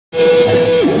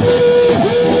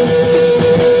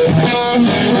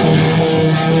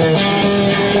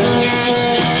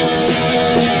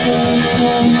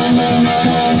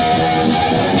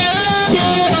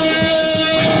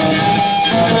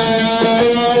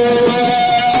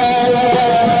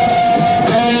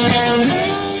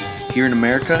Here in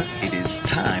America, it is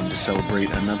time to celebrate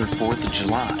another 4th of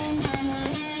July.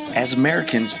 As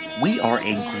Americans, we are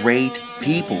a great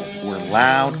people. We're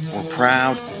loud, we're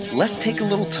proud. Let's take a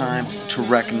little time to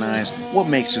recognize what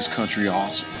makes this country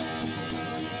awesome.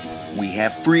 We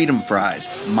have freedom fries,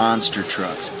 monster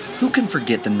trucks. Who can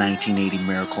forget the 1980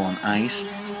 Miracle on Ice?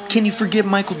 Can you forget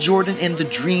Michael Jordan and the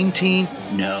Dream Team?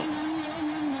 No.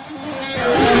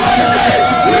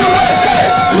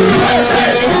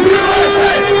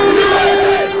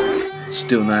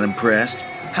 Still not impressed?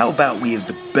 How about we have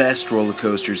the best roller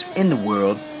coasters in the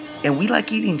world, and we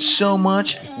like eating so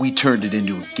much, we turned it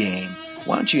into a game.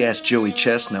 Why don't you ask Joey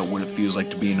Chestnut what it feels like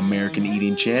to be an American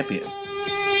eating champion?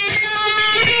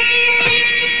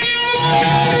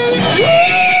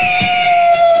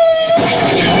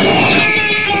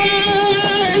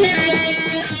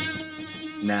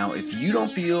 Now, if you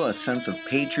don't feel a sense of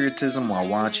patriotism while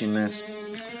watching this,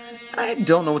 I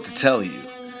don't know what to tell you.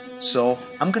 So,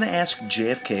 I'm going to ask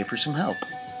JFK for some help.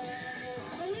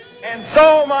 And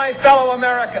so, my fellow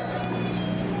Americans,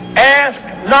 ask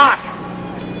not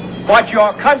what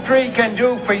your country can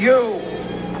do for you,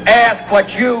 ask what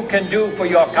you can do for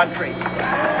your country.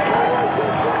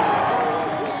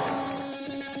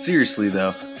 Seriously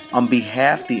though, on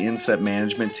behalf of the Incept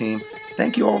management team,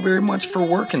 thank you all very much for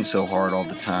working so hard all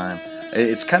the time.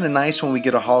 It's kind of nice when we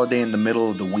get a holiday in the middle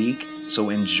of the week, so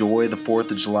enjoy the 4th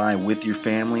of July with your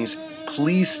families.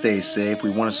 Please stay safe. We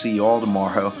want to see you all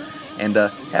tomorrow, and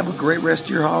have a great rest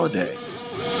of your holiday.